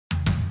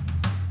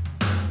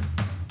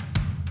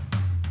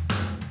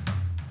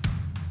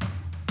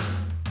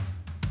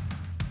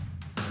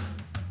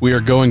We are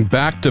going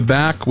back to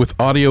back with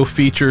audio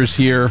features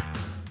here,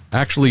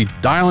 actually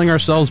dialing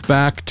ourselves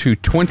back to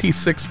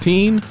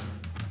 2016.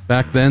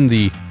 Back then,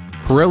 the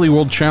Pirelli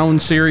World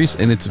Challenge Series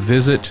and its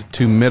visit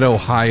to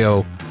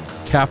Mid-Ohio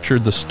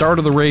captured the start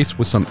of the race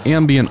with some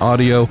ambient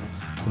audio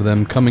of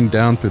them coming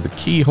down through the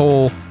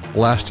keyhole,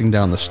 blasting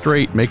down the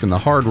straight, making the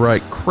hard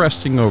right,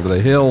 cresting over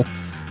the hill,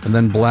 and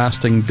then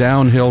blasting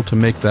downhill to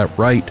make that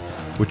right,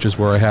 which is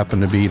where I happen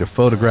to be to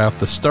photograph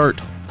the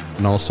start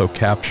and also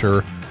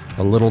capture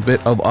a little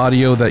bit of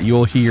audio that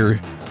you'll hear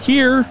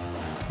here.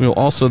 We'll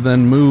also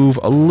then move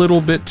a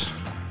little bit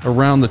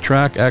around the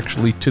track,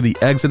 actually to the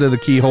exit of the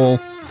keyhole,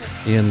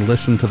 and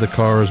listen to the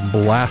cars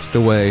blast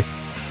away.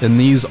 And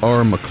these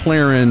are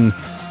McLaren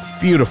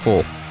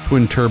beautiful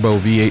twin-turbo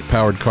V8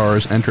 powered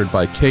cars entered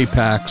by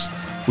K-Pax.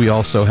 We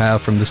also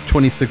have from this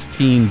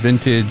 2016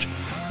 vintage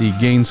the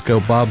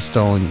Gainsco Bob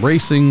Stalling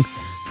Racing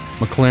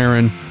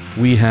McLaren.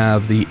 We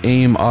have the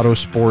AIM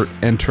Autosport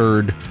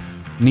entered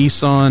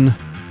Nissan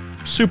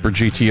Super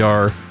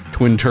GTR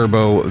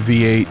twin-turbo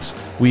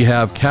V8s. We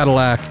have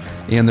Cadillac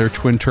and their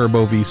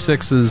twin-turbo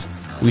V6s.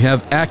 We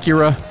have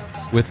Acura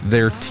with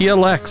their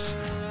TLX,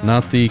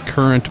 not the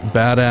current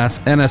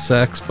badass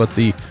NSX, but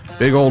the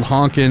big old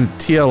honkin'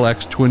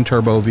 TLX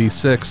twin-turbo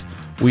V6.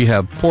 We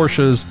have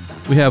Porsches.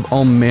 We have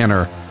all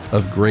manner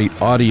of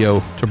great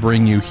audio to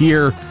bring you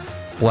here,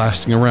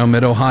 blasting around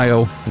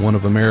Mid-Ohio, one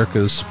of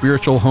America's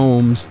spiritual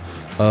homes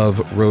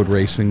of road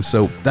racing.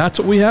 So that's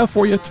what we have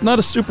for you. It's not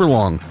a super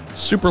long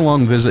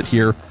visit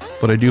here,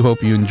 but I do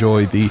hope you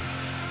enjoy the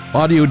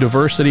audio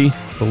diversity.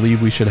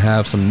 Believe we should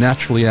have some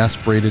naturally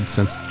aspirated,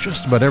 since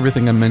just about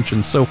everything I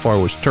mentioned so far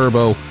was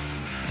turbo.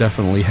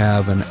 Definitely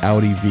have an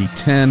Audi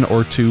V10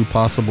 or two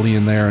possibly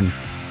in there, and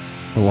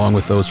along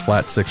with those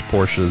flat six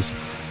Porsches,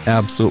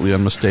 absolutely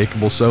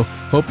unmistakable. So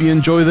hope you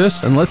enjoy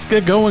this, and let's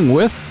get going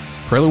with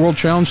Pirelli World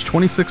Challenge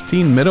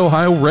 2016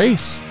 Mid-Ohio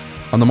race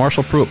on the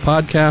Marshall Pruitt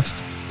podcast,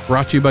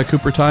 brought to you by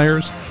Cooper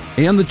Tires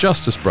and the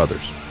Justice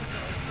Brothers.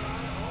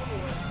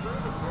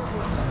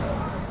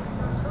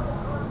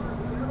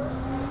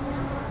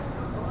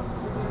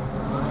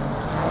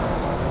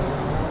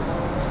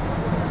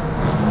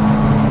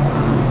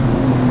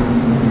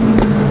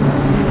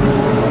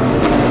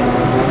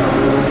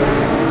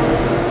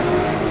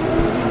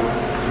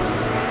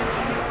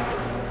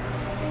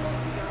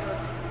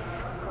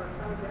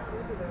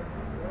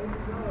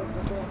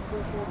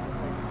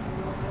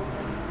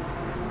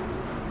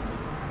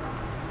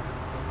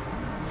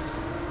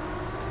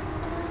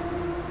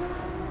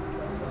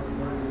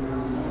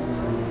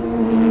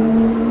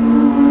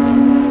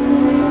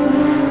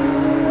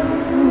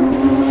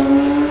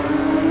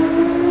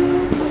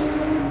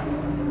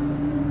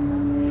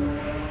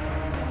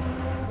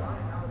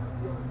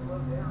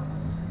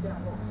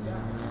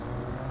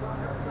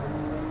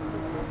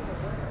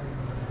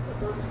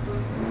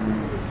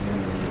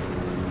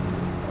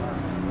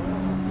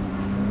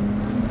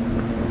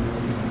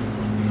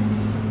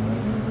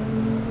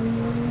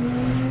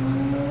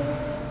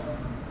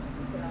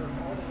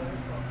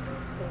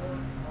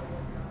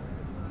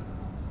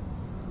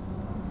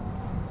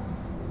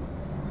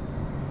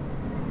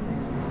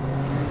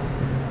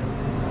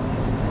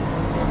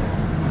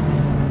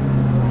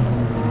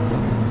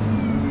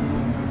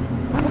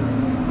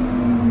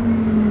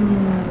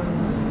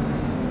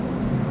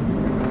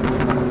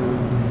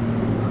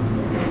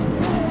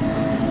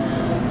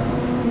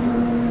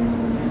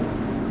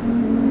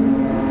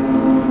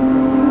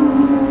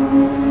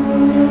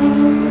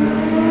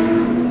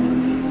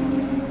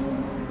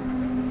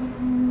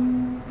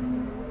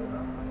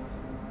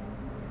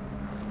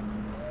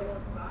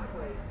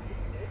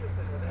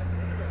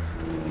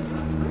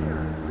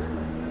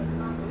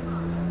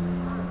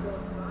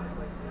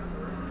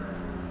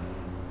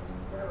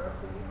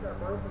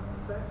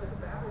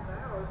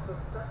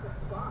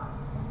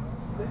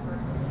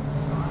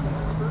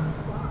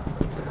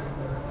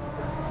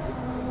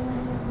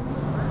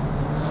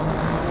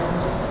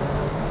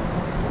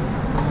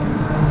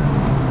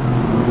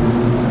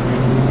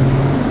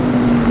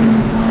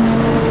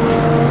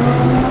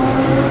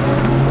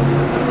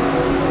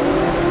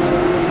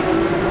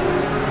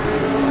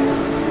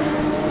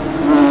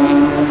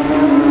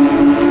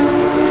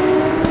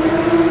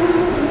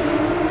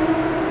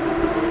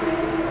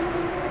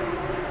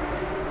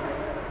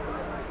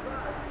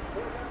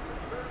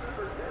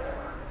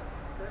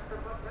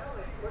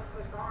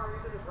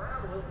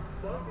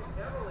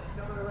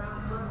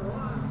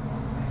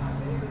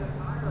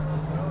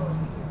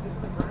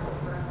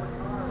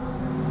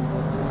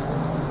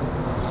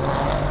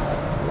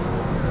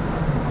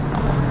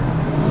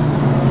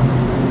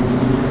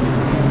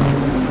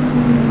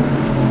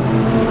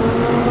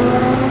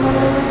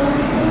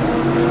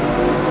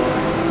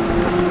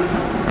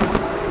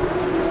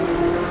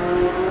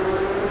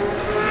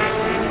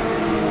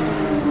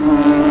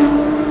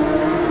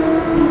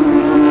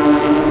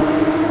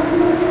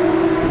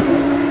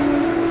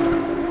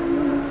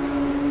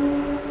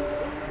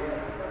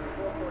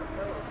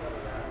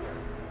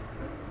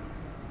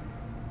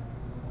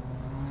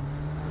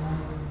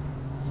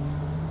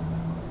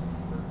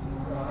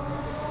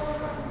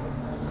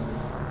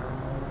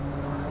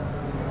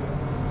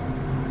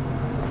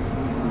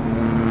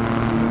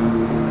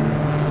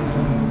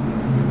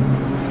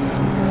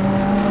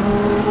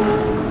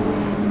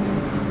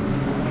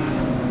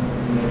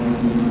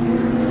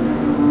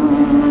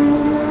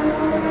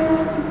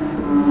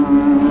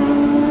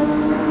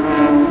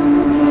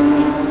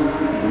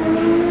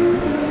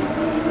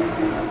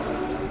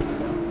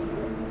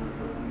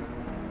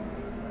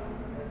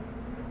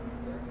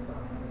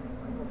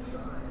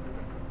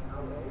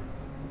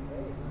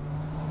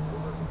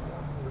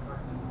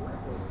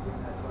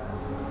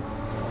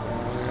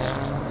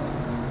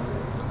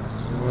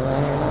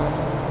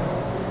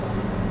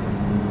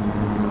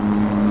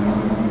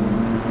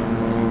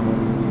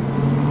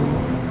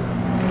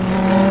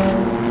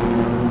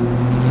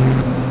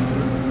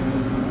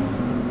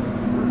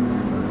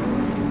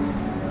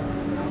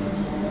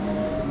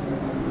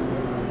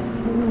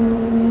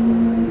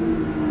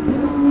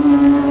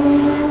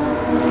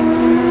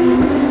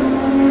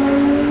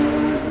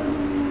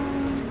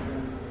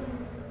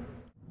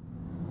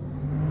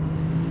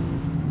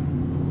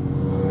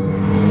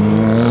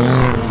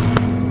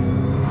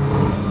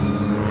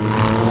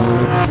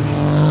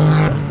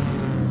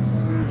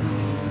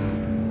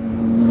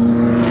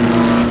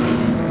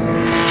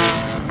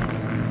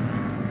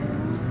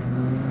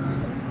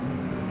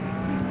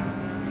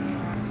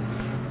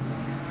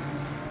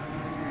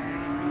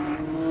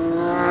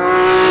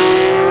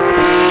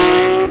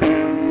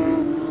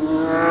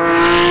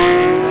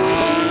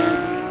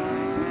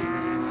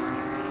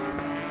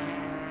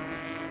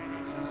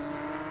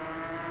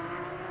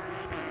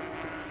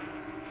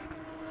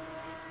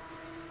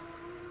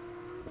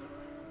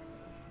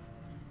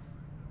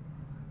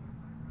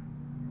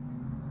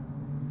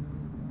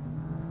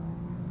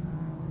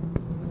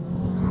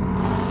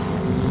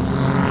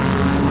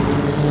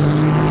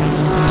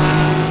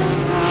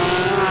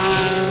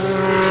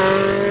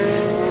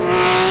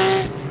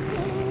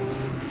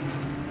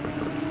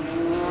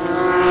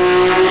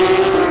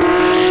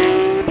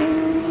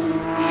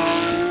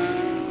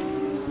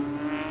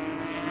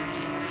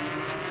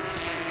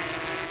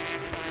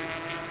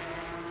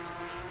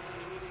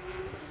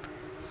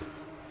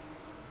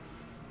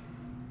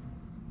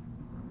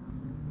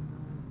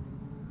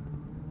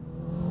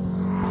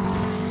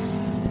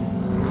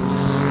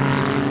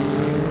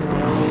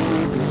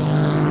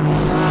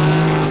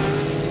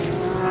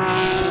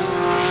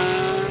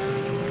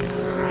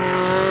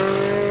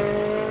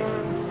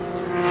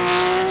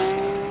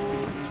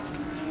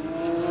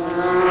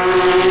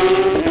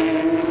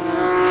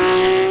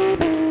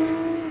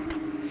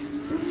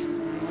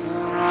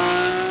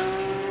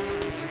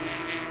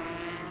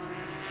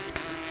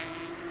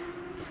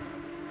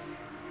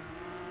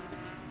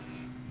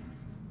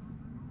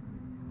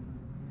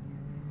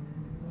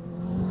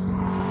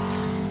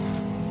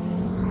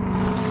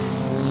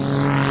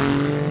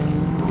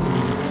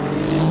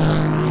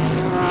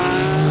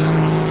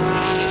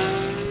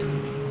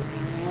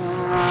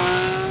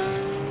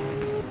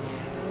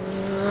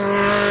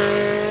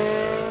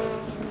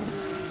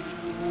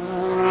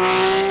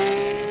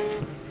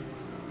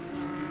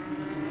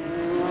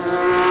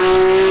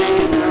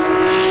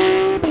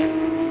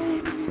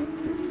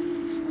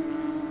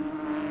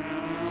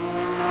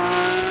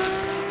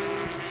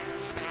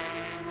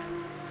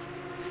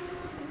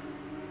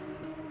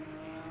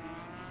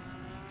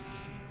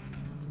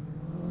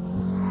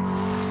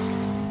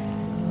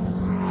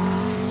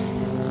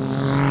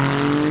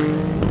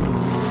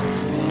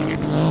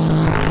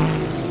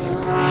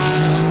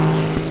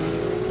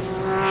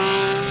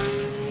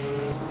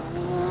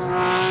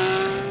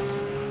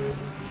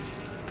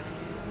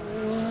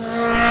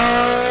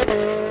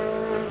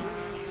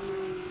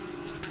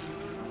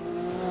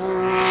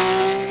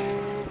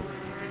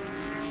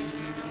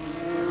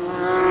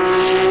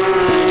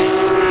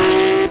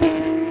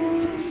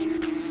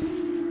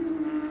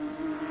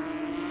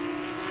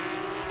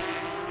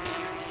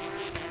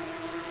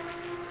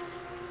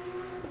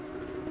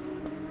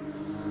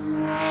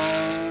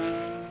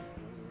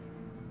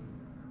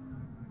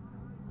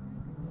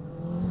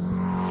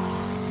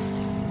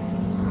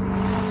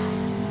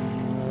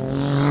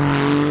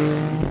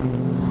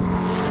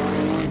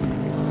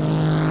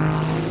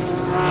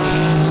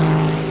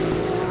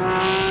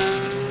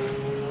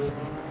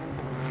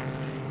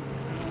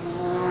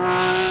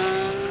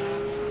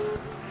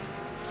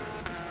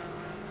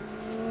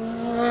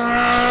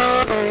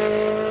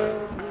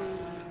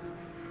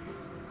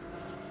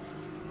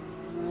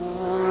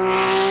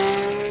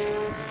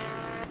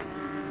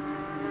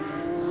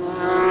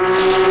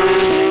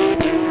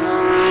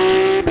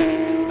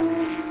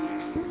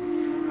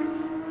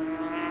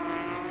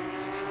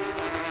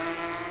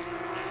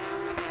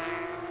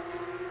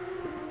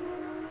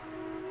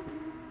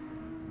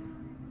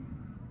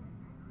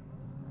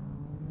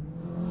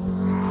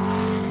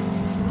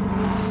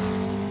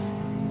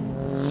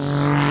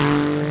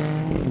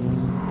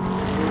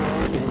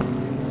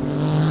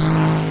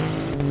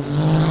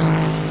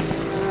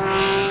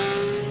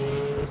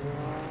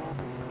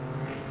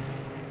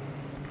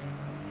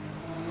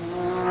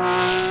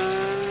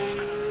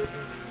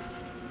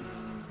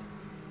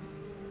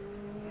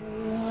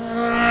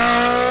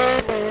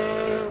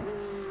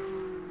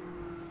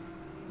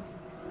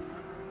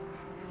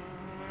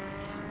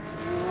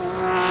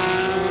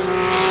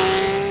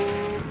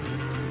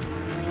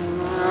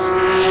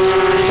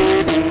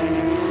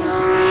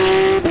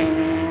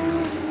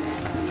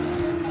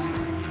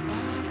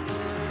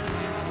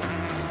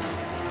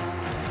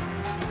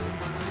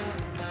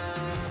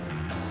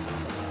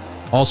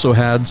 Also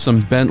had some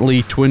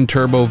Bentley twin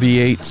turbo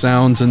V8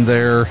 sounds in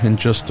there and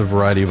just a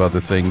variety of other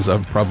things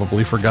I've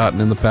probably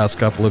forgotten in the past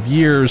couple of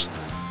years,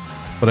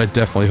 but I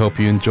definitely hope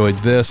you enjoyed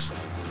this.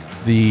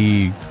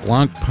 The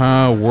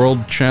Blancpain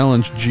World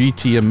Challenge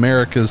GT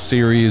Americas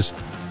series,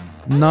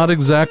 not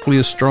exactly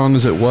as strong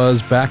as it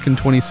was back in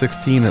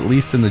 2016, at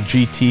least in the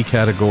GT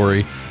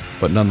category,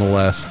 but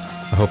nonetheless,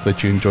 I hope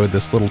that you enjoyed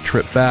this little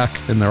trip back,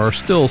 and there are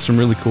still some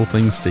really cool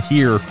things to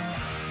hear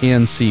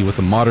and see with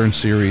the modern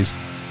series,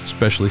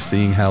 especially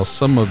seeing how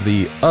some of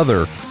the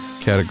other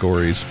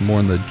categories, more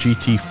in the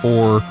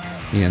GT4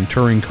 and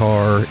touring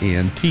car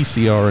and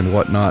TCR and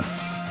whatnot,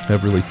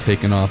 have really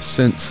taken off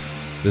since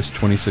this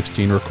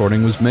 2016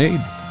 recording was made.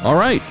 All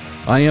right,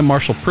 I am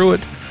Marshall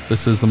Pruitt.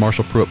 This is the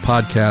Marshall Pruitt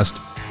Podcast,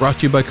 brought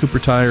to you by Cooper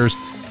Tires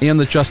and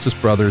the Justice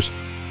Brothers.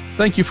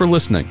 Thank you for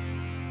listening.